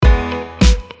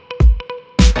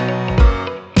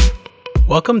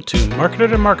Welcome to Marketer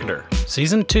to Marketer,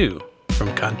 Season 2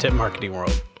 from Content Marketing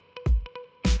World.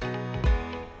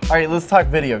 All right, let's talk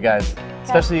video, guys,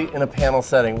 especially in a panel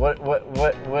setting.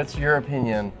 What's your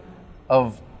opinion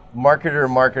of marketer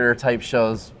to marketer type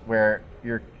shows where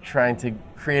you're trying to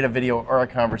create a video or a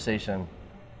conversation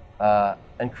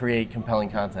and create compelling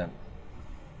content?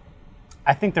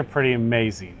 I think they're pretty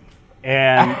amazing.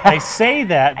 And I say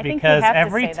that because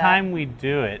every time we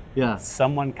do it,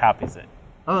 someone copies it.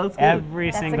 Oh, that's good.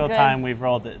 Every single time we've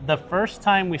rolled it. The first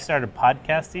time we started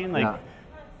podcasting,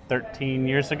 13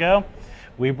 years ago,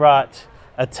 we brought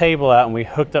a table out and we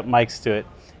hooked up mics to it.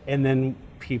 And then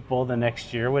people the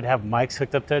next year would have mics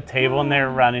hooked up to a table and they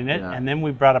were running it. And then we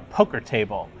brought a poker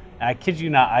table. And I kid you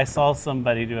not, I saw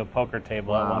somebody do a poker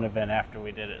table at one event after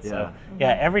we did it. So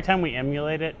every time we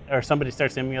emulate it or somebody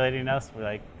starts emulating us, we're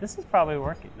like, this is probably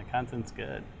working. The content's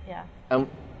good. Yeah.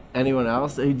 Anyone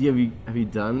else? Have you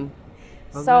done?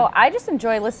 So I just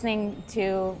enjoy listening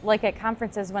to, like at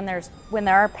conferences when there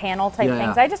are panel type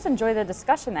things. I just enjoy the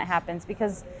discussion that happens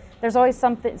because there's always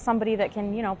somebody that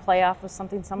can play off of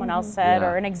something someone else said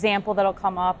or an example that'll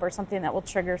come up or something that will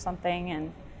trigger something.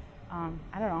 And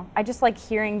I don't know. I just like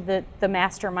hearing the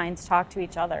masterminds talk to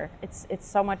each other. It's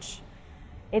so much.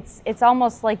 It's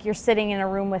almost like you're sitting in a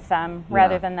room with them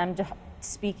rather than them just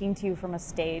speaking to you from a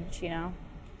stage.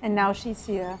 And now she's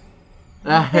here.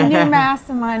 The new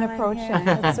mastermind approaching.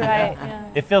 That's right.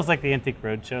 Yeah. It feels like the Antique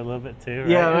Roadshow a little bit too, right?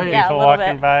 Yeah, right. People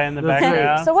walking by in the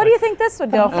background. So what do you think this would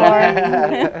go for?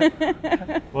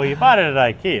 Well, you bought it at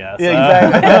IKEA. So.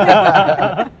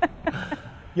 Yeah,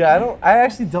 exactly. I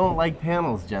actually don't like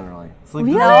panels generally. It's like,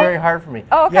 this is very hard for me.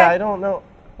 Oh, okay. Yeah, I don't know.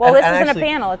 Well, this isn't a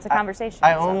panel, it's a conversation.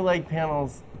 I only like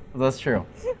panels, that's true.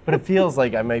 But it feels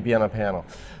like I might be on a panel.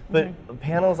 But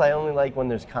panels I only like when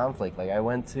there's conflict. Like I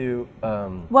went to...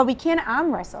 Well, we can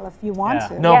arm wrestle if you want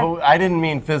to. No, but I didn't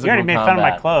mean physical You already made combat. fun of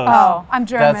my clothes. Oh, I'm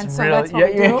German, so that's what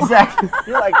we do. Exactly.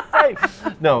 You're like, hey.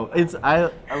 No, I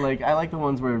like the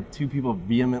ones where two people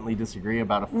vehemently disagree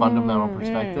about a fundamental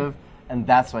perspective. And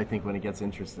that's, I think, when it gets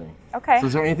interesting. Okay. So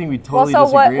is there anything we totally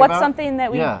disagree about? What's something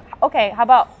that we... Okay, how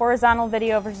about horizontal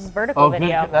video versus vertical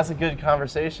video? That's a good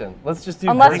conversation. Let's just do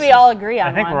Unless we all agree on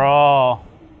I think one. we're all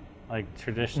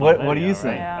traditional What video, do you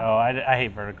say? Right? Oh, I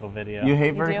hate vertical video. You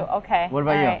hate You vertical? do? Okay. What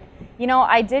about you?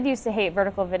 I did used to hate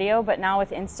vertical video, but now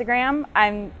with Instagram,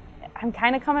 I'm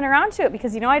kind of coming around to it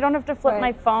because I don't have to flip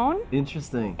my phone.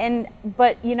 Interesting.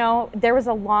 But there was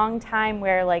a long time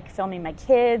where filming my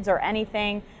kids or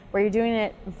anything where you're doing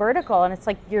it vertical and it's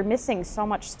like you're missing so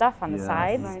much stuff on the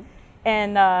sides. Right.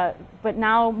 And but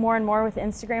now more and more with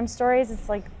Instagram stories, it's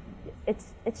like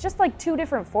it's just like two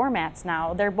different formats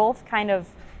now. They're both kind of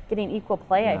getting equal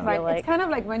play, I feel like. It's kind of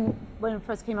like when it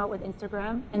first came out with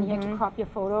Instagram and you had to crop your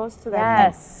photos to that.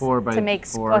 Yes. 4x4. To make a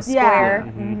square.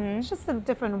 Mm-hmm. It's just a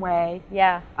different way.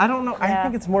 Yeah. I don't know. I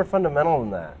think it's more fundamental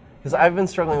than that. Because I've been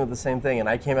struggling with the same thing, and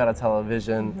I came out of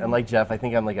television, and like Jeff, I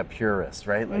think I'm like a purist,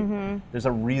 right? Like, there's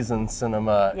a reason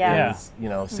cinema is,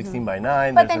 16 by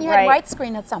 9. But then you had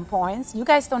widescreen at some points. You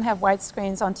guys don't have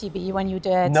widescreens on TV when you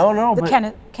did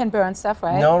the Ken Burns stuff,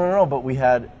 right? No. But we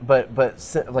had, but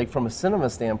like from a cinema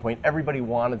standpoint, everybody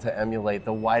wanted to emulate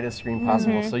the widest screen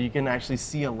possible, so you can actually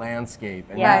see a landscape.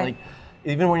 And like,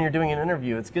 even when you're doing an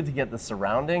interview, it's good to get the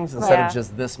surroundings instead of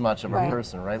just this much of a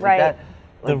person, right? Like that.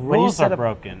 The rules are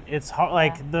broken. It's hard,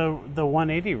 like the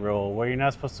 180 rule where you're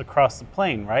not supposed to cross the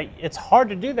plane, right? It's hard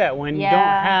to do that when you don't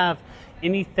have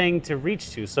anything to reach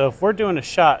to. So if we're doing a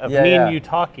shot of me and you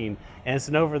talking and it's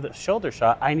an over-the-shoulder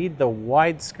shot, I need the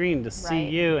wide screen to see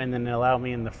you and then allow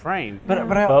me in the frame.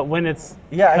 But when it's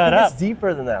cut I think up, it's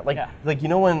deeper than that.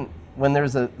 When there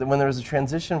was a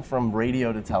transition from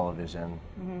radio to television.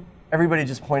 Everybody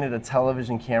just pointed a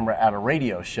television camera at a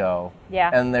radio show,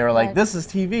 and they were like, "This is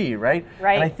TV, right?"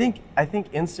 Right. And I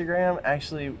think Instagram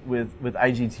actually with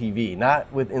IGTV, not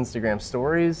with Instagram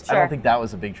Stories. I don't think that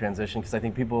was a big transition because I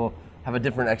think people have a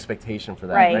different expectation for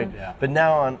that, right? Yeah. But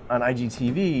now on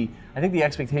IGTV, I think the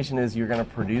expectation is you're going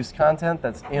to produce content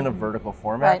that's in a vertical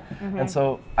format, and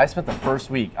so I spent the first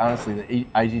week, honestly, the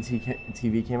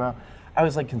IGTV came out. I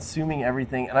was like consuming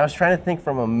everything, and I was trying to think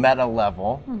from a meta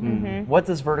level, what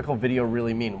does vertical video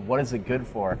really mean? What is it good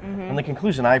for? And the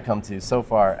conclusion I've come to so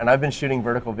far, and I've been shooting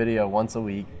vertical video once a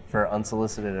week for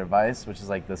Unsolicited Advice, which is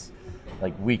like this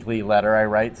weekly letter I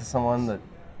write to someone that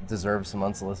deserves some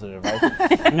unsolicited advice.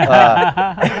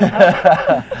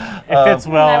 It fits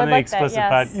well in the explicit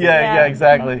podcast. Yeah,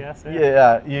 exactly.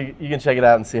 You can check it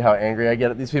out and see how angry I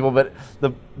get at these people. But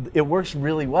it works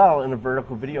really well in a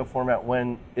vertical video format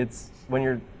when it's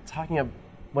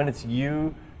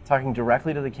you talking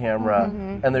directly to the camera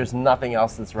and there's nothing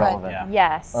else that's relevant.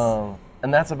 Yes.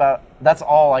 And that's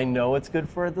all I know it's good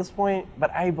for at this point.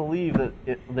 But I believe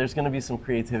that there's going to be some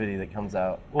creativity that comes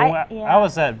out. Well, I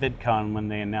was at VidCon when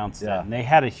they announced it, and they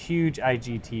had a huge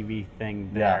IGTV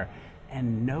thing there,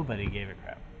 and nobody gave a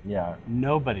crap. Yeah.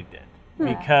 Nobody did.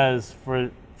 Because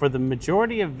for the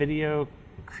majority of video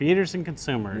creators and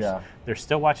consumers, they're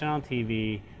still watching on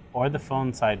TV or the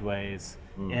phone sideways.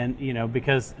 And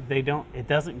because it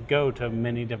doesn't go to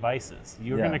many devices.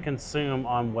 You're going to consume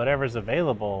on whatever's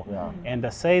available. And to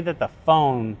say that the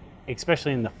phone,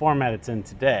 especially in the format it's in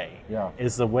today,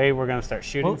 is the way we're going to start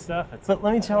shooting stuff. But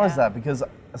let me challenge that, because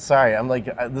sorry, I'm like,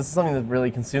 this is something that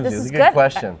really consumes me. It's a good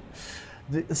question.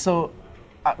 So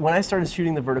when I started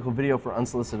shooting the vertical video for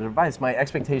Unsolicited Advice, my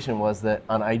expectation was that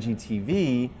on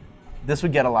IGTV, this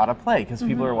would get a lot of play because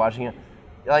people are watching it.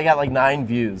 I got like 9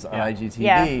 views on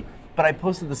IGTV. But I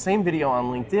posted the same video on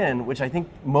LinkedIn, which I think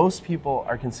most people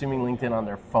are consuming LinkedIn on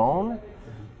their phone.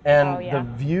 And the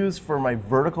views for my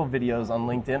vertical videos on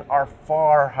LinkedIn are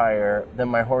far higher than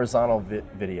my horizontal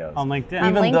videos. On LinkedIn?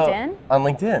 On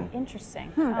LinkedIn.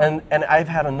 Interesting. And I've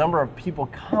had a number of people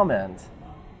comment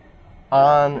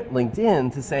on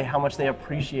LinkedIn to say how much they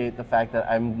appreciate the fact that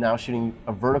I'm now shooting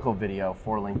a vertical video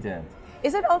for LinkedIn.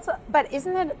 Is it also, but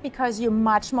isn't it because you're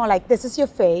much more like, this is your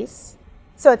face?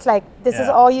 So it's like, this is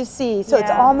all you see. So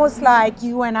it's almost like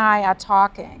you and I are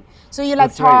talking. So you're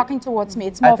like talking towards me.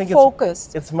 It's more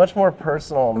focused. It's much more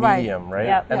personal medium,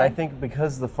 right? And I think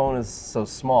because the phone is so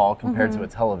small compared to a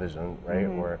television, right?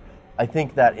 Where I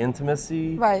think that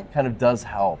intimacy kind of does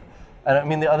help. And I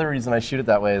mean, the other reason I shoot it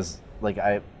that way is like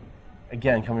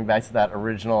again, coming back to that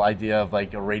original idea of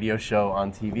like a radio show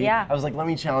on TV, I was like, let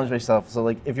me challenge myself. So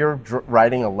like if you're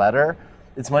writing a letter,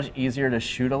 it's much easier to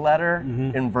shoot a letter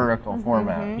in vertical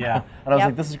format. And I was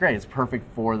like, this is great. It's perfect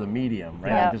for the medium,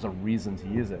 right? Like, there's a reason to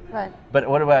use it. Right. But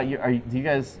what about you? Do you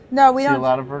guys see a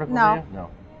lot of vertical video? No.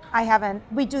 I haven't.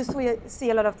 We do see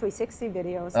a lot of 360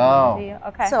 videos. Oh.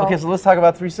 Okay. So let's talk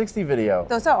about 360 video.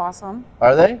 Those are awesome.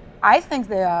 Are they? I think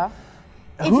they are.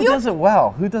 Who does it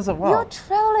well? Your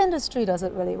travel industry does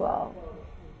it really well.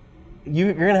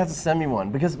 You're going to have to send me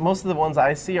one, because most of the ones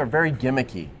I see are very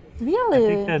gimmicky. Really? I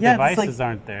think the devices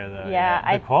aren't there though.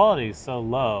 The quality is so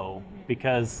low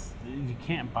because you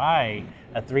can't buy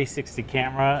a 360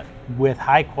 camera with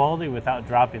high quality without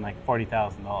dropping like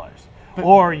 $40,000.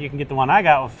 Or you can get the one I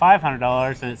got with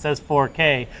 $500 and it says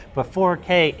 4K, but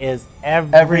 4K is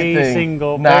every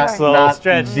single pixel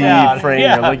stretched out. The frame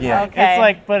you're looking at. It's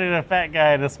like putting a fat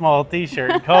guy in a small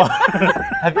T-shirt and call. You know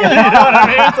what I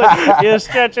mean? It's like, you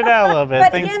stretch it out a little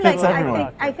bit. But again,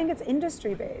 like, I think it's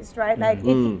industry based, right? Like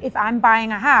if I'm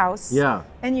buying a house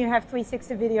and you have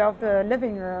 360 video of the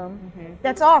living room,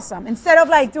 that's awesome. Instead of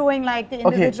like doing like the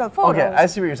individual photos. Okay, I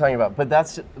see what you're talking about.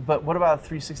 But what about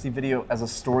 360 video as a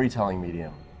storytelling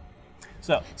medium?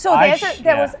 So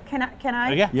there was. Can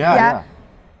I? Yeah.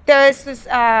 There's this.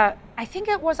 I think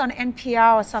it was on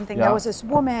NPR or something. There was this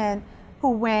woman who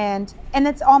went, and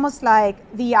it's almost like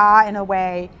VR in a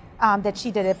way that she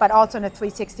did it, but also in a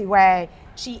 360 way.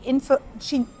 She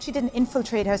didn't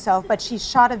infiltrate herself, but she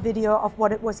shot a video of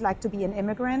what it was like to be an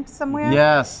immigrant somewhere.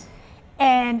 Yes.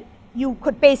 And you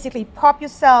could basically pop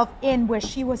yourself in where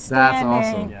she was standing.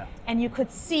 That's awesome. Yeah. And you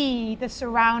could see the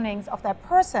surroundings of that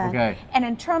person. Okay. And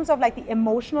in terms of like the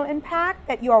emotional impact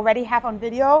that you already have on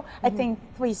video, I think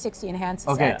 360 enhances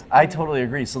it. Okay, I totally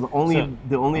agree. So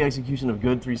the only execution of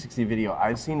good 360 video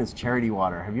I've seen is Charity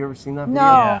Water. Have you ever seen that video?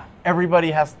 No. Yeah.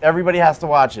 Everybody has to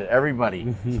watch it.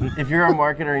 Everybody. If you're a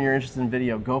marketer and you're interested in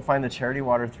video, go find the Charity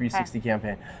Water 360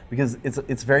 campaign, because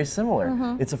it's very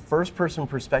similar. It's a first-person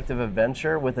perspective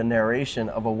adventure with a narration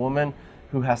of a woman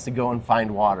who has to go and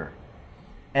find water.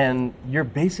 And you're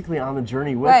basically on the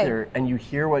journey with her, and you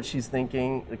hear what she's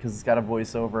thinking because it's got a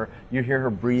voiceover. You hear her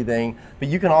breathing, but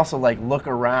you can also like look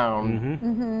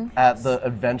around at the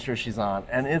adventure she's on,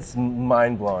 and it's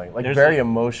mind-blowing, like very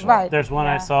emotional. Right. There's one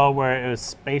I saw where it was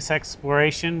space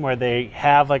exploration, where they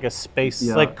have like a space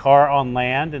like car on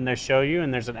land, and they show you,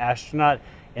 and there's an astronaut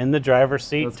in the driver's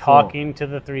seat talking to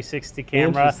the 360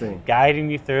 camera,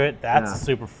 guiding you through it. That's a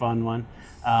super fun one.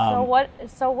 So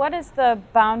what is the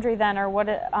boundary then,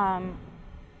 or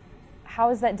how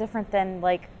is that different than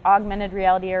like augmented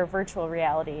reality or virtual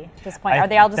reality at this point? Are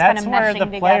they all just kind of meshing together? That's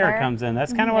where the player comes in.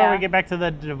 That's kind of where we get back to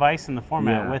the device and the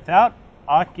format. Without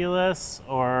Oculus,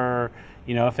 or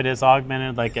if it is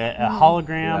augmented like a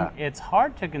hologram, it's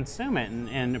hard to consume it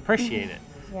and appreciate it.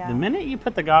 The minute you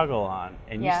put the goggle on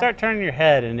and you start turning your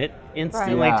head and it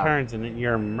instantly turns and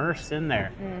you're immersed in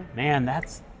there, man,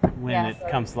 when it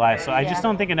comes to live. So I just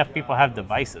don't think enough people have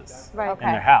devices Right.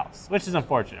 in their house, which is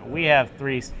unfortunate. We have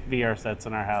 3 VR sets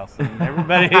in our house, and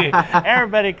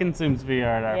everybody consumes VR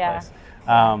at our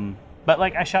place. But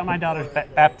like I shot my daughter's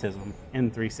baptism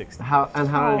in 360. How did it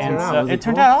turn out? So Was it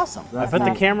turned cool? out awesome. That's I put the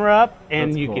nice. camera up,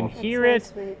 and That's you cool. can hear It's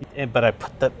so it. But I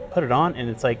put it on, and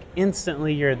it's like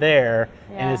instantly you're there,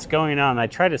 and it's going on. I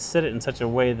try to sit it in such a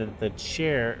way that the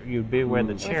chair, you'd be where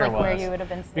the It's chair like was. where you would have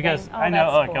been sitting. Because Oh, I know,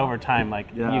 that's like cool. over time, like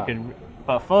Yeah. you could.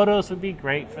 But photos would be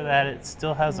great for that. It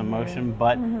still has emotion,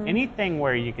 but anything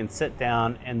where you can sit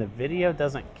down and the video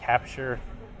doesn't capture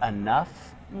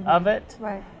enough of it,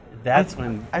 Right. that's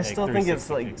when I like, still think it's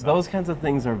 360 like kicks those off. kinds of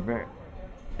things are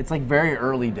it's like very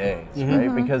early days,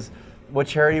 right? Because what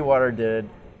Charity Water did,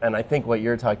 and I think what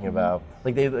you're talking about,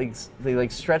 like they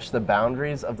stretch the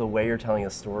boundaries of the way you're telling a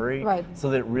story, Right. so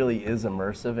that it really is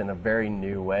immersive in a very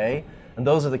new way. And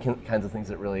those are the kinds of things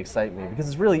that really excite me, because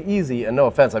it's really easy. And no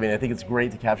offense, I mean, I think it's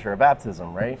great to capture a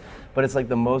baptism, right? But it's like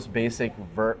the most basic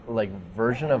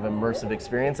version of immersive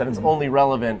experience, and it's only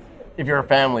relevant if you're a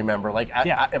family member. Like,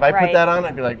 if I put Right. that on,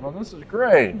 I'd be like, well, this is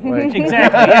great. Like,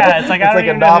 Exactly. Yeah. It's like I don't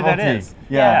even know who that is.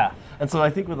 Yeah. And so I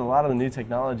think with a lot of the new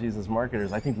technologies as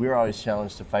marketers, I think we're always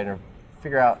challenged to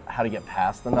figure out how to get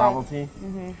past the novelty.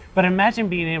 But imagine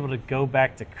being able to go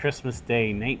back to Christmas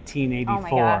Day, 1984. Oh my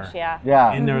gosh, yeah.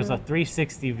 Yeah. And there was a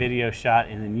 360 video shot,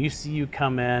 and then you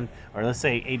come in, or let's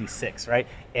say 86, right?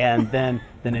 And then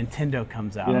the Nintendo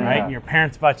comes out, Yeah. right? And your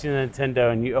parents bought you the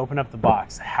Nintendo, and you open up the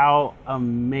box. How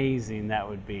amazing that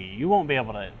would be. You won't be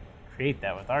able to create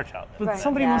that with our childhood. But Right.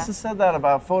 somebody Yeah. must have said that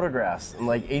about photographs in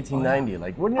like 1890.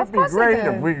 Like, wouldn't it Of be course they great did.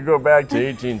 if we could go back to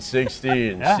 1860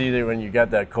 and Yeah. see that when you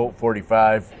got that Colt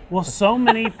 45? Well, so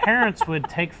many parents would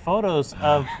take photos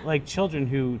of like children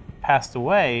who passed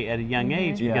away at a young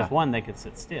age because Yeah. one, they could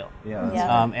sit still. Yeah. that's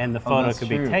Yeah. right. And the photo that's could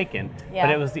true. be taken. Yeah.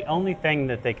 But it was the only thing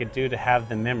that they could do to have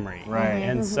the memory. Right.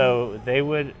 And so they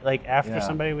would, like, after Yeah.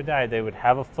 somebody would die, they would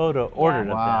have a photo ordered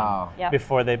Wow. of them Yep.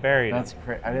 before they buried That's them.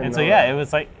 crazy. I didn't And know so, yeah, that. it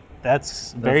was like,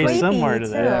 that's very creepy, similar to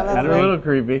too. that. Yeah, How That's do a we- little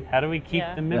creepy. How do we keep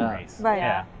Yeah. the memories? Right.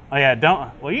 Yeah. Oh yeah,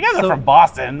 well, you guys are So- from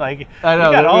Boston. Like, I know,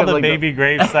 you got we all have, the like, baby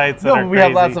grave sites that No, are but we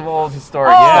have lots crazy. of old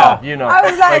historic Oh, stuff, you know. I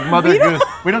was like, Mother we don't- Goose.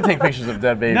 We don't take pictures of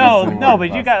dead babies No, anymore.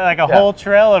 but you got like a Yeah. whole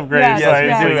trail of grave Yes, Yes, sites. we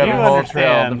yes, do so have you a whole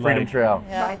trail, understand, the Freedom like, Trail.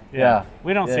 Yeah. Right. Yeah.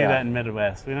 We don't see Yeah. that in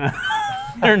Midwest. We don't.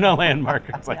 There are no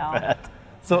landmarkers like No. that.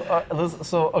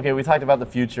 So, okay, we talked about the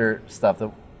future stuff that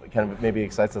kind of maybe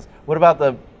excites us. What about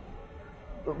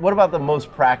the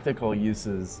most practical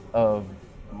uses of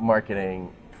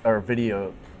marketing or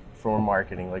video for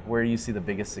marketing? Like, where do you see the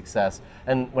biggest success?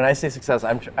 And when I say success,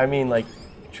 I mean like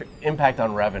impact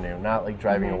on revenue, not like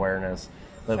driving awareness.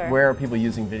 Like, Sure. where are people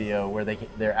using video where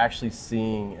they're actually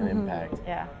seeing an impact?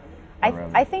 Yeah.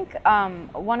 Around I think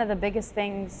one of the biggest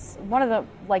things, one of the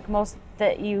most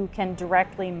that you can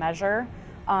directly measure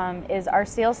is our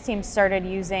sales team started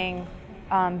using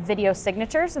video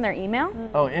signatures in their email.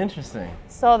 Oh, interesting.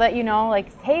 So that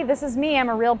hey, this is me, I'm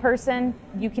a real person,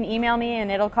 you can email me and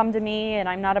it'll come to me and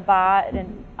I'm not a bot,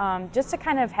 and just to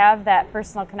kind of have that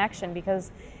personal connection,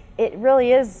 because it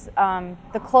really is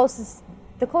the closest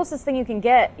thing you can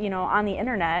get on the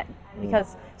internet,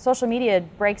 because social media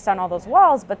breaks down all those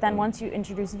walls, but then once you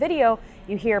introduce video,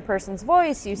 you hear a person's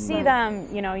voice, you see them,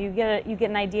 you get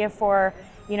an idea for,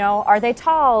 are they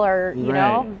tall, or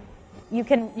Right. you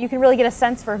can really get a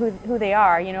sense for who they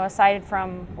are, aside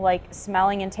from like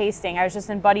smelling and tasting. I was just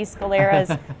in Buddy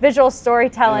Scalera's visual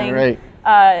storytelling Right.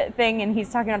 thing, and he's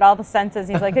talking about all the senses.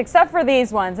 He's like, except for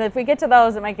these ones. If we get to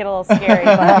those, it might get a little scary.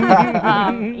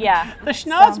 But yeah. The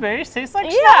schnozberries taste like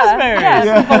Yeah, schnozberries.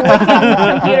 yeah. People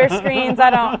licking computer screens. I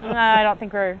don't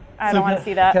think I don't want to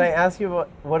see that. Can I ask you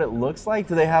what it looks like?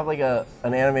 Do they have like an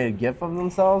animated GIF of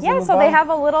themselves? Yeah, in the so they box? have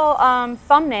a little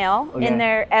thumbnail Okay. in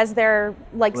there as their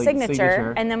Like signature,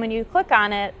 signature. and then when you click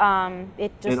on it,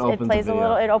 it opens plays a a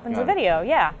little. video. It opens Got a it. video.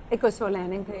 Yeah. It goes to a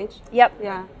landing page. Yep.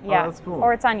 Yeah. Yeah. Oh, that's cool.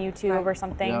 Or it's on YouTube Right. or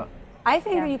something. Yeah. I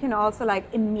think Yeah. that you can also like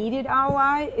immediate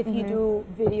ROI if you do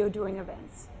video during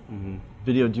events.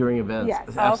 Video during events. Yes.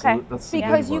 That's Oh, okay. absolute- that's a good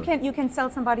Because word. you can sell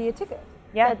somebody a ticket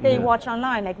Yeah. that they Yeah. watch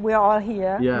online. Like, we're all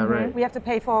here. Yeah, right. We have to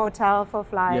pay for a hotel, for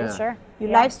flights. Yeah. Sure. You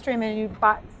Yeah. live stream and you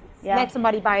Yeah. let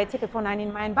somebody buy a ticket for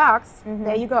 $99.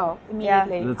 There you go.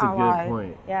 Immediately. That's a ROI. good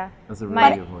point. Yeah. That's a really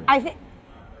My- good point. I think,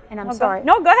 and I'm Oh, go- sorry.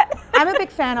 No, go ahead. I'm a big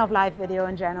fan of live video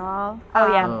in general. Oh,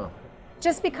 yeah. Oh.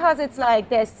 Just because it's like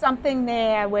there's something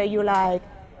there where you like,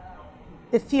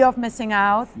 the fear of missing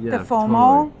out, Yeah, the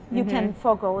FOMO, totally. you can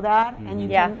forego that and you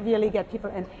Yeah. can really get people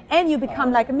in. And you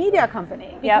become like a media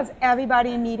company because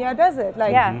everybody in media does it.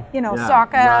 Like, you know, Yeah,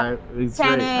 soccer, right, it's great,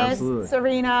 tennis, absolutely.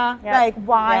 Serena. Yep. Like,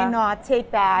 why Yeah. not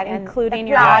take that Including and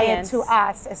your apply it audience. to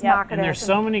us as Yep. marketers? And there's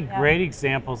so many great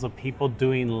examples of people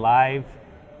doing live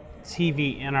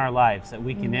TV in our lives that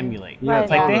we can emulate. Yeah, It's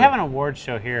like totally. they have an award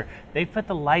show here. They put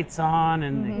the lights on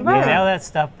and Right. all that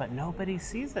stuff, but nobody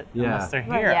sees it Yeah. unless they're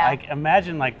Right. here. Yeah. Like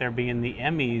imagine like there being the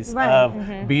Emmys Right. of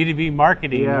B2B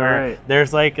marketing Yeah, where right.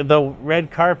 there's like the red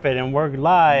carpet and we're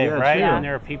live, Yeah, right? true. And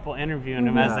there are people interviewing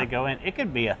them as Yeah. they go in. It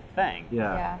could be a thing.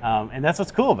 Yeah. And that's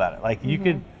what's cool about it. Like you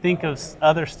could think of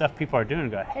other stuff people are doing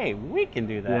and go, hey, we can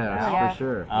do that Yeah, now. Yeah. for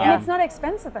sure. And it's not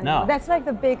expensive anymore. No. That's like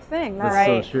the big thing. Like,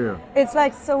 That's so true. it's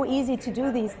like so easy to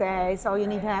do these days. All you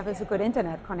need to have is a good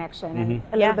internet connection and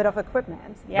a Yeah. little bit of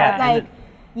equipment. Yeah. Like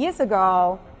years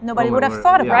ago, nobody Oh, would have right,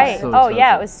 thought yeah. about Right. it. So Oh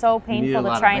yeah, expensive. it was so You needed painful a lot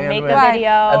to of try and make a bandwidth. video.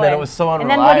 And then it was so unreliable.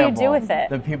 And then what do you do with it?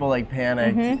 Then people like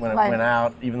panicked when it Right. went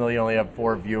out, even though you only have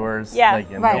 4 viewers, Yeah.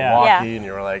 like in Right. Milwaukee, Yeah. and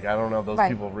you were like, I don't know if those Right.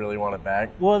 people really want it back.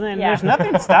 Well, then Yeah. there's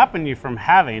nothing stopping you from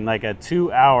having like a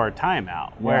 2-hour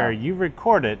timeout where Yeah. you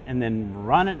record it and then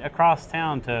run it across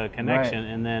town to a connection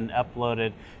Right. and then upload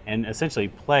it and essentially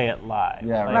play it live,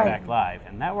 Yeah, play right. back live.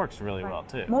 And that works really well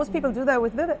too. Most people do that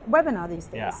with webinar these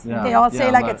days. Yeah. Yeah. They all say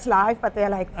Yeah, like but- it's live, but they're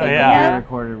like Oh, faking yeah. it.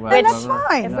 Pre-recorded Then that's webinar.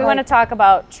 fine. If we want to talk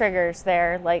about triggers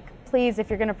there, like please, if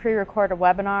you're going to pre-record a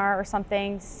webinar or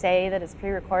something, say that it's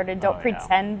pre-recorded. Don't Oh, yeah.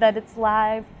 pretend that it's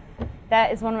live.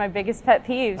 That is one of my biggest pet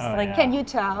peeves. Oh, like yeah. Can you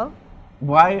tell?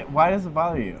 Why does it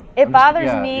bother you? it I'm just- bothers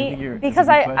yeah, you me think you're- because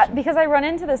it's a good I question. because I run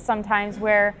into this sometimes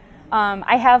where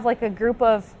I have like a group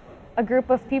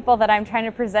of people that I'm trying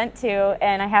to present to,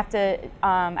 and I have to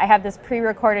I have this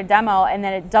pre-recorded demo, and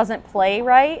then it doesn't play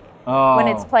right when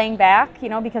it's Oh. playing back, you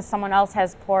know, because someone else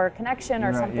has poor connection or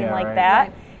Right, something yeah, like right. that.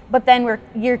 Right. But then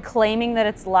you're claiming that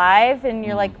it's live, and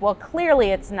you're like, well, clearly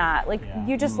it's not. Like Yeah.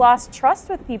 you just lost trust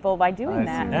with people by doing I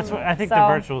that. see. That's what I think So- the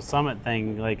virtual summit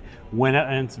thing like went up,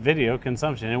 and it's video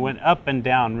consumption. It went up and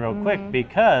down real quick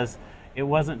because it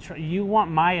wasn't. You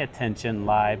want my attention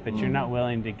live, but you're not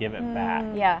willing to give it back.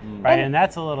 Yeah. Right, and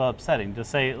that's a little upsetting to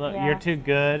say, look, Yeah. you're too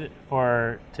good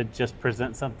to just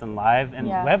present something live. And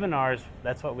Yeah. webinars,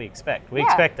 that's what we expect. We Yeah,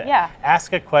 expect to yeah.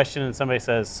 ask a question and somebody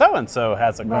says, so and so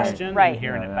has a question, Right. and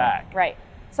hearing Yeah, it yeah. back. Right.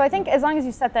 So I think as long as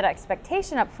you set that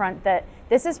expectation up front that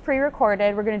this is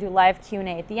pre-recorded, we're going to do live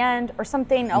Q&A at the end or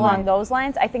something along those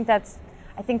lines, I think that's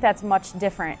much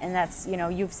different, and that's, you know,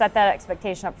 you've set that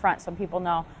expectation up front so people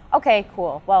know, okay,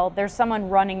 cool. Well, there's someone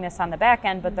running this on the back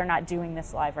end, but they're not doing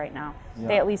this live right now.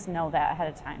 They at least know that ahead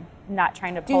of time. Not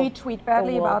trying to Do pull you tweet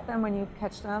badly the wool. about them when you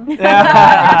catch them?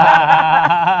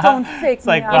 Yeah. Don't fake It's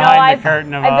like me out. behind the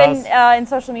curtain of I've us. been in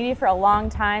social media for a long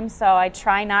time, so I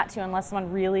try not to unless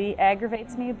someone really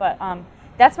aggravates me. But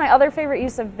that's my other favorite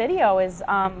use of video is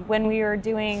when we were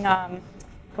doing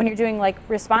when you're doing like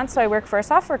response. So I work for a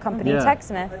software company, Yeah.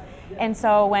 TechSmith, and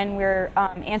so when we're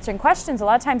answering questions, a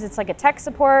lot of times it's like a tech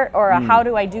support or a how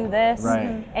do I do this,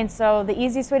 Right. and so the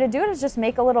easiest way to do it is just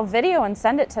make a little video and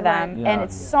send it to them, Yeah. and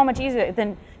it's so much easier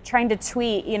than trying to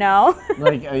tweet, you know.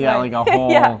 like like a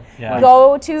whole Yeah. Yeah. like,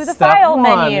 Go to the step file one.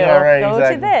 menu. Yeah, right, Go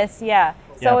exactly. to this. Yeah.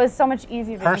 So Yeah. it's so much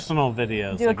easier to just Personal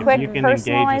videos. do a like if quick you can engage with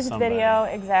personalized somebody. video.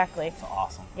 Exactly. It's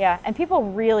awesome. Yeah, and people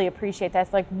really appreciate that.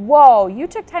 It's like, whoa, you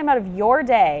took time out of your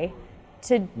day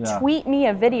to Yeah. tweet me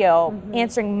a video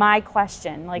answering my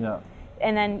question. Like, Yeah.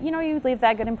 and then you leave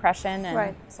that good impression. And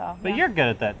Right. So. But yeah. you're good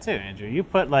at that too, Andrew. You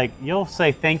put like you'll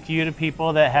say thank you to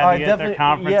people that have Oh, you at their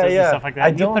conferences and stuff like that. I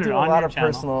You don't put do it a on lot your of channel.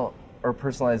 personal or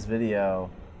personalized video,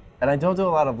 and I don't do a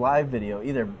lot of live video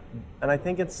either. And I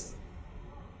think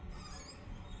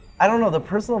I don't know, the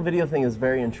personal video thing is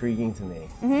very intriguing to me.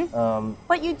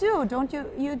 But you do, don't you?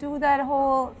 You do that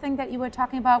whole thing that you were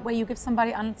talking about where you give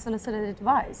somebody unsolicited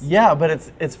advice. Yeah, but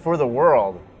it's for the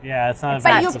world. Yeah, it's not.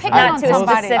 But about you specific- pick not on to a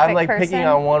somebody. specific I'm like person. picking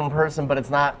on one person, but it's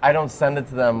not. I don't send it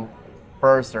to them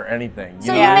first or anything.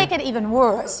 So Yeah. you make it even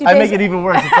worse. You I make it even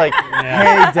worse. It's like,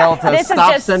 hey Delta, This is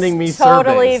stop just sending me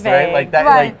totally surveys, right? vague. Like that,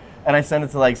 Right. like, and I send it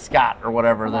to like Scott or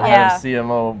whatever the Yeah. head of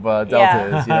CMO of Delta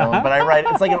Yeah. is, you know. But I write,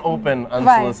 it's like an open,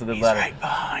 unsolicited letter. Right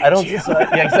behind I don't. you. So,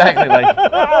 yeah, exactly. Like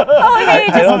Oh, hey,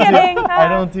 just kidding. I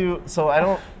don't do. So I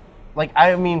don't. Like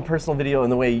I mean, personal video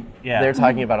in the way Yeah. they're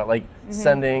talking about it, like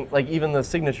sending, like even the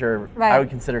signature, Right. I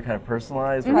would consider kind of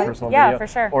personalized or personal Yeah, video. for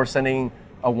sure. Or sending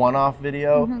a one-off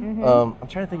video. I'm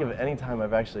trying to think of any time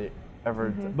I've actually ever.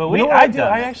 But You know what I've I do?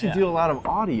 done I that, actually yeah. do a lot of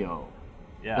audio.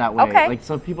 that way. Okay. Like,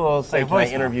 so people will say, Like can I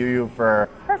voicemail. interview you for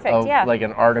Perfect, yeah. like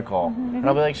an article? And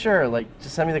I'll be like, sure, like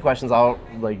just send me the questions, I'll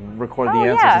like record the Oh,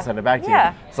 answers yeah. and send it back to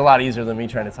Yeah. you. It's a lot easier than me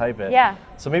trying to type it. Yeah.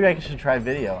 So maybe I should try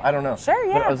video. I don't know. Sure,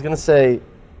 But yeah. I was gonna say,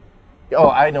 oh,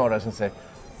 I know what I was gonna say.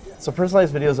 So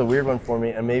personalized video is a weird one for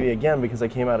me, and maybe again, because I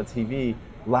came out of TV,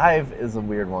 live is a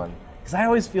weird one. Because I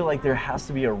always feel like there has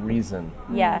to be a reason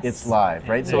Yes. it's live,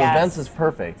 right? So Yes. events is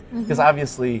perfect, because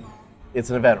obviously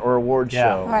it's an event or award Yeah.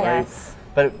 show, Right. right? Yes.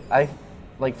 But I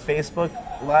like Facebook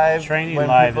Live Training when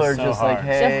live people is are so just like, hard.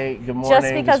 hey, good morning.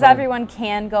 Just because wanna- everyone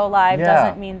can go live Yeah.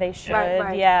 doesn't mean they should.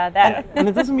 Right. Yeah, that. and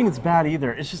it doesn't mean it's bad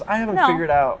either. It's just I haven't No. figured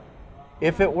out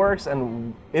if it works,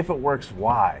 and if it works,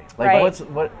 why? Like, Right.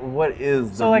 what is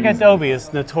the So like reason? Adobe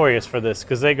is notorious for this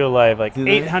because they go live like Do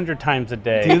they? 800 times a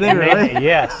day. Do they And really?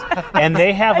 yes, and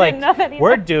they have I like didn't know that either.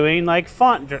 we're doing like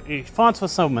fonts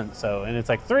with so and so, and it's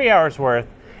like 3 hours worth,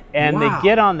 and Wow. they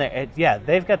get on there. Yeah,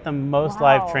 they've got the most Wow.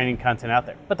 live training content out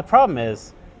there. But the problem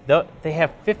is, they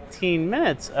have 15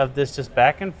 minutes of this just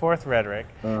back and forth rhetoric,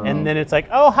 and then it's like,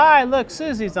 oh hi, look,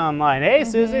 Susie's online. Hey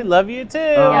Susie, love you too.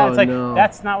 Oh, It's like no.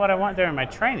 that's not what I want during my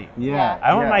training. Yeah.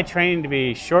 I want yeah. my training to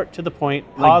be short to the point,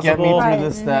 like get plausible. me through Right.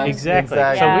 this step. Exactly.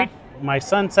 Yeah. So my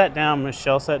son sat down,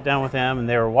 Michelle sat down with him, and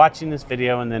they were watching this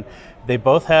video, and then they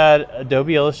both had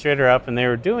Adobe Illustrator up, and they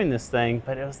were doing this thing,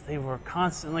 but they were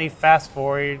constantly fast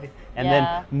forward, and Yeah.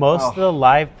 then most of the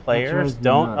live players drives me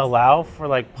don't nuts. allow for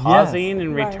like pausing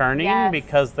and Right. returning Yes.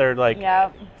 because they're like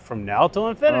Yep. from now till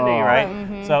infinity, Oh. right?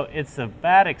 Mm-hmm. So it's a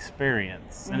bad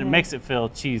experience, and it makes it feel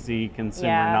cheesy, consumer,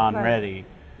 Yeah. non-ready.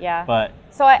 Yeah. But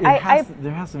so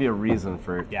There has to be a reason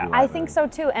for it. To Yeah. be I live, think right? so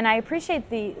too, and I appreciate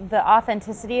the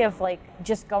authenticity of like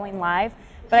just going live,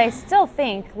 but I still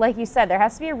think, like you said, there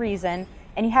has to be a reason,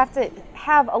 and you have to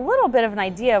have a little bit of an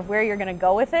idea of where you're going to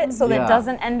go with it, so that Yeah. it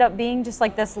doesn't end up being just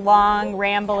like this long,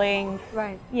 rambling,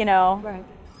 Right. you know. Right.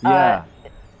 Yeah.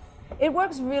 It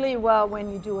works really well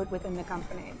when you do it within the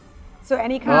company. So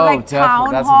any kind Oh, of like definitely.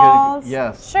 town That's halls. a good.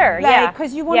 Yes. Sure. Like, yeah.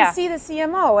 because you want to Yeah. see the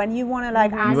CMO and you want to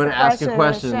like ask You want the to ask a questions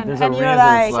question. and, There's and a you're reason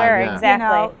like, it's live. Sure, yeah. exactly.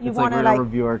 You know, you It's want like to we're like gonna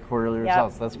review our quarterly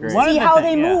results. That's great. One of see the how thi-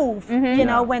 they yeah. move. You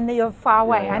know, Yeah. when you're far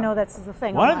away. Yeah. I know that's the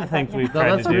thing. One of online, the things but, we've No,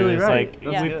 tried that's to do really is right. like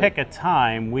That's we good. pick a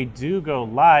time, we do go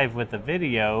live with the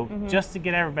video just to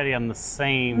get everybody on the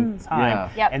same time.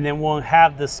 Yeah. Yep. And then we'll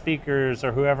have the speakers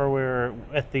or whoever we're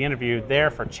at the interview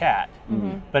there for chat.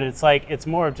 But it's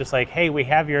more of just like, hey, we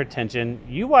have your attention.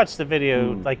 You watch the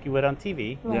video like you would on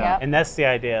TV. Yeah. And that's the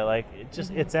idea. Like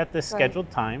it's at this scheduled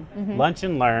time, lunch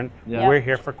and learn. Yeah. We're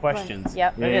here for questions.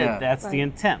 Yep. But Yeah. that's the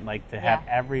intent, like to have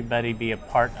Yeah. everybody be a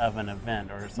part of an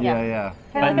event or something. Yeah, yeah. Kind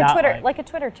But of like not a Twitter, like- like a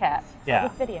Twitter chat, but Yeah.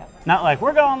 with video. Not like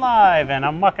we're going live and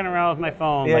I'm mucking around with my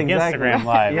phone Yeah, like exactly. Instagram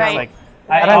live. Yeah. It's like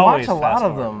And I watch always a lot fast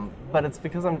of forward. them, but it's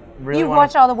because I'm really you wanna-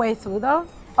 watch all the way through though,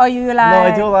 or you like? No,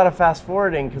 I do a lot of fast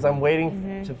forwarding because I'm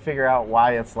waiting to figure out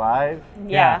why it's live.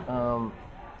 Yeah.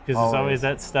 Because Always. it's always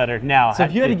that stutter. Now, So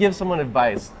if you had to give someone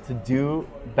advice to do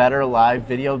better live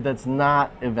video that's not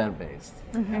event based,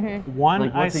 one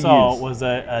like, I what to saw use? was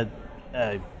a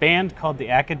band called The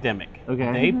Academic.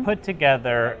 Okay. They put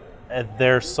together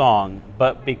their song,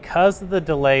 but because of the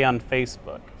delay on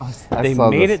Facebook, I they saw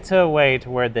made this. it to a way to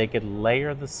where they could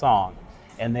layer the song.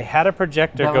 And they had a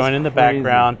projector That was going in the crazy.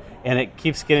 background, and it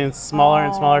keeps getting smaller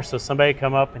and smaller. So somebody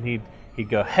come up and he'd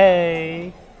go,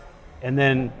 hey, and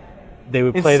then they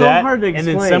would It's play so that, hard to and then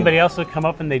explain. somebody else would come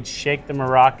up and they'd shake the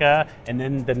maraca, and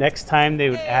then the next time they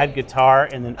would add guitar,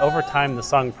 and then over time the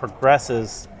song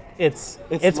progresses. It's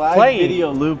live playing.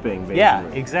 video looping, basically. Yeah,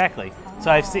 exactly.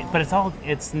 So I've seen, but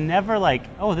it's never like,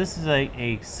 oh, this is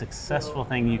a successful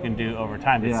thing you can do over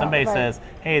time. It's Yeah. somebody says,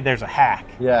 hey, there's a hack.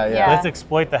 Yeah, yeah. Yeah. Let's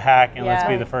exploit the hack and let's Yeah.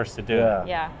 be the first to do Yeah. it.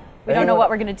 Yeah. We don't know what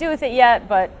we're going to do with it yet,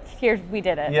 but here we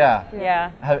did it. Yeah.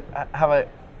 Yeah. How about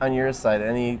on your side,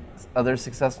 any other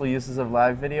successful uses of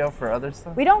live video for other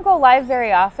stuff? We don't go live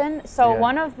very often, so Yeah.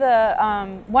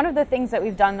 one of the things that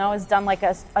we've done though is done like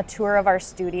a tour of our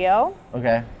studio,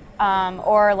 Okay.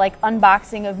 or like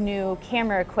unboxing of new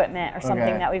camera equipment or something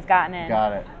Okay. that we've gotten in.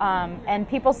 Got it. And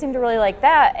people seem to really like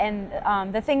that.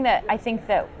 And the thing that I think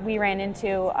that we ran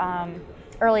into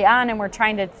early on, and we're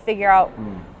trying to figure out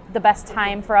the best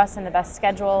time for us and the best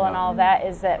schedule and all of that,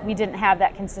 is that we didn't have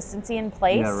that consistency in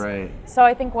place. Yeah, right. So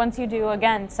I think once you do,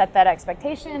 again, set that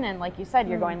expectation, and like you said,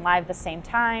 you're going live the same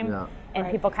time, Yeah. and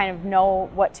people kind of know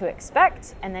what to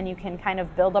expect, and then you can kind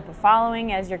of build up a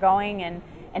following as you're going and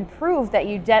prove that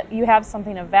you have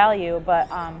something of value. But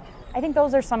I think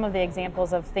those are some of the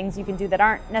examples of things you can do that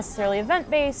aren't necessarily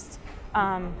event-based,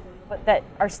 but that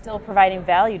are still providing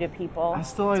value to people. I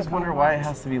still always wonder why it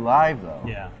has to be live, though.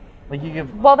 Yeah. Like you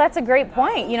give. Well, that's a great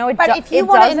point. You know, but if you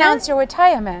want to announce your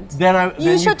retirement, then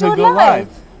you should do it go live.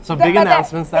 So big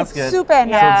announcements, that's good.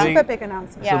 Super big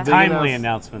announcements. Yeah. So timely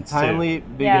announcements too. Big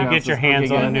You announcements. get your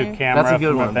hands on a new camera. That's a good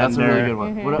from one. That's a really good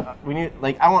one. Mm-hmm. We need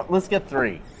let's get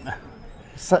 3.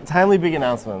 Timely big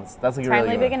announcements. That's a good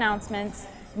timely big announcements,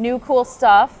 new cool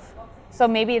stuff. So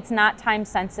maybe it's not time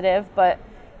sensitive, but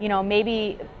you know,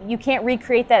 maybe you can't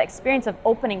recreate that experience of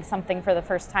opening something for the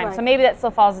first time. Right. So maybe that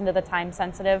still falls into the time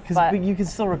sensitive. But you can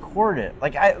still record it.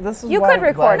 This is you why could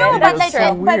record it. No, but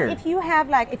but if you have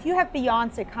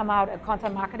Beyonce come out at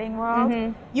Content Marketing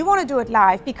World, you want to do it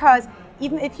live, because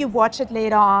even if you watch it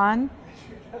later on,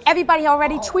 everybody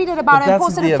already tweeted about it and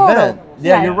posted a photo. Event.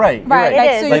 Yeah, you're right. Right. You're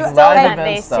It is. So It's still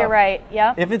event-based. You're right.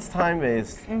 Yeah. If it's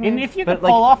time-based. And if you could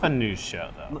pull off a news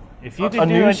show, though. If you could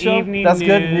do an evening that's news,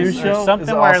 good. News show or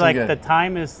something where the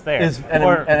time is there.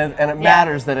 And it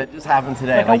matters that it just happened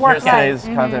today. Like here's today's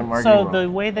content marketing. So the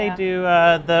way they do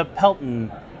the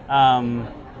Pelton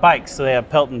bikes, so they have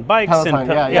Pelton bikes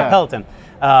Peloton, and Peloton.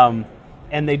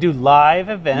 And they do live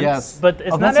events, but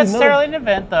it's not necessarily an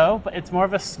event though. But it's more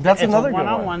of a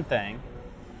one-on-one thing,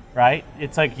 right?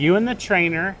 It's like you and the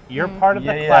trainer. You're part of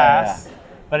the class,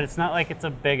 but it's not like it's a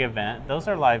big event. Those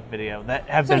are live video that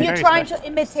have been very special. So you're trying to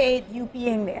imitate you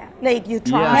being there, like you're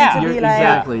trying to be like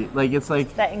exactly like it's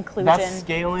like that inclusion. That's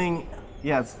scaling.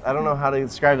 Yes, I don't know how to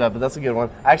describe that, but that's a good one.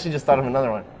 I actually just thought of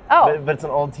another one. Oh, but it's an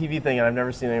old TV thing, and I've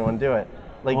never seen anyone do it.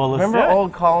 Like remember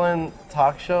old call-in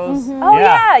talk shows? Mm-hmm. Oh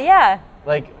yeah.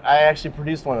 Like I actually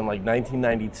produced one in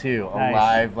 1992, a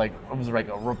live, it was like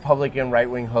a Republican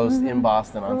right-wing host in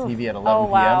Boston on TV at 11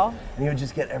 p.m. And he would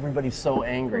just get everybody so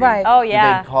angry. Right. Oh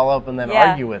yeah. They'd call up and then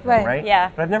argue with them, right? Yeah.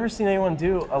 But I've never seen anyone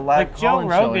do a live call-in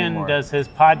show Joe Rogan anymore. does his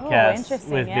podcast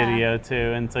with video too,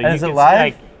 and so you is can it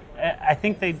live? I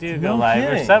think they do No go live.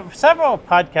 kidding. Or several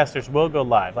podcasters will go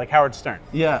live, like Howard Stern.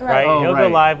 Yeah. Right. Oh, He'll go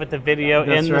live with the video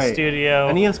in the studio.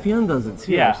 And ESPN does it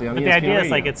too. Actually, on but ESPN the idea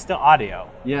Radio. is it's still audio.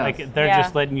 Yes. Like they're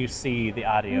just letting you see the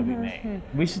audio be made.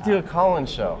 We should do a call-in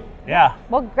show. Yeah.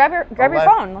 Well, grab your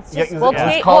phone. Let's just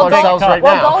let's call ourselves right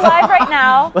now. now. We'll go live right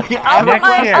now.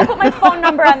 I'll put my phone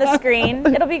number on the screen.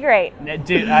 It'll be great.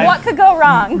 Dude, what could go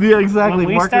wrong? Yeah, exactly.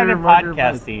 When we started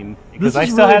podcasting, because I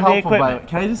still really have the helpful, equipment.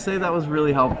 Can I just say that was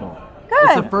really helpful? Good.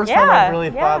 It's the first time I've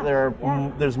really thought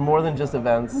there's more than just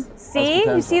events. See,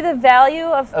 you see the value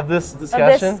of this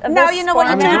discussion. Now you know what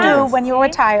you're going to do when you're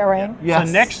retiring. Yes.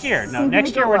 So next year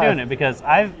we're doing it, because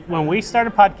when we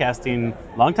started podcasting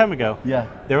a long time ago,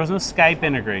 there was no Skype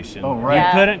integration. Oh, right.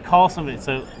 You couldn't call somebody,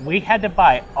 so we had to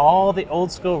buy all the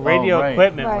old school radio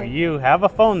equipment where you have a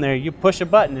phone there, you push a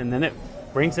button, and then it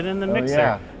brings it in the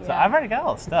mixer. So I've already got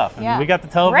all the stuff. And we got the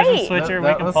television switcher,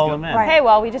 we can pull them in. Okay,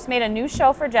 well, we just made a new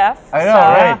show for Jeff. I know,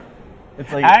 right?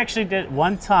 It's I actually did,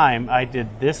 one time I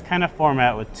did this kind of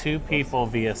format with 2 people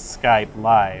via Skype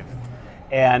live.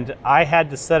 And I had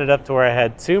to set it up to where I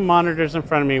had 2 monitors in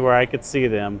front of me where I could see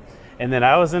them. And then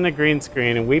I was in a green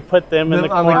screen, and we put them in the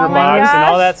clicker box and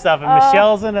all that stuff. And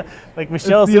Michelle's in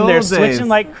there switching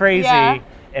like crazy. Yeah.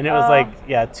 And it was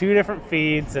 2 different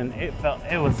feeds, and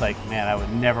it was like, man, I would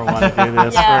never want to do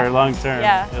this for long term.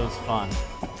 Yeah. It was fun.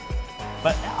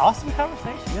 But awesome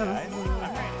conversation, guys.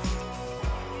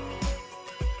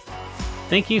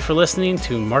 Thank you for listening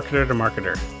to Marketer to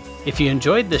Marketer. If you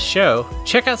enjoyed this show,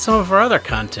 check out some of our other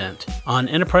content on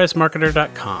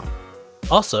enterprisemarketer.com.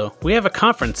 Also, we have a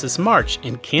conference this March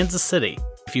in Kansas City.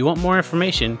 If you want more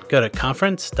information, go to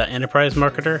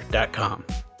conference.enterprisemarketer.com.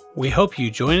 We hope you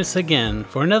join us again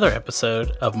for another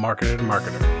episode of Marketer to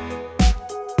Marketer.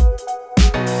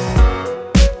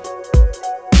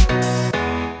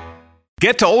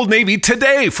 Get to Old Navy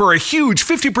today for a huge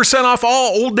 50% off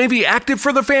all Old Navy active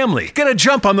for the family. Get a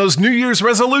jump on those New Year's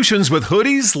resolutions with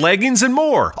hoodies, leggings, and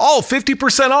more. All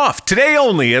 50% off today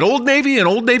only at Old Navy and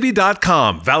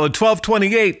OldNavy.com. Valid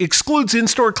 12/28. Excludes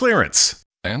in-store clearance.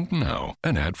 And now,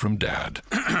 an ad from Dad.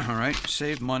 All right,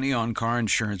 save money on car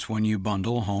insurance when you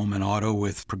bundle home and auto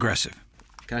with Progressive.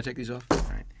 Can I take these off? All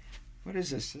right. What is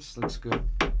this? This looks good.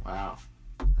 Wow,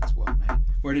 that's well made.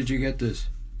 Where did you get this?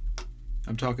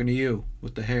 I'm talking to you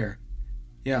with the hair.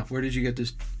 Yeah, where did you get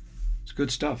this? It's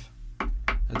good stuff.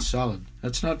 That's solid.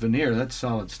 That's not veneer, that's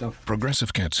solid stuff.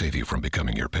 Progressive can't save you from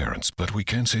becoming your parents, but we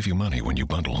can save you money when you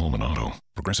bundle home and auto.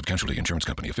 Progressive Casualty Insurance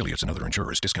Company, affiliates, and other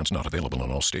insurers. Discounts not available in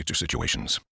all states or situations.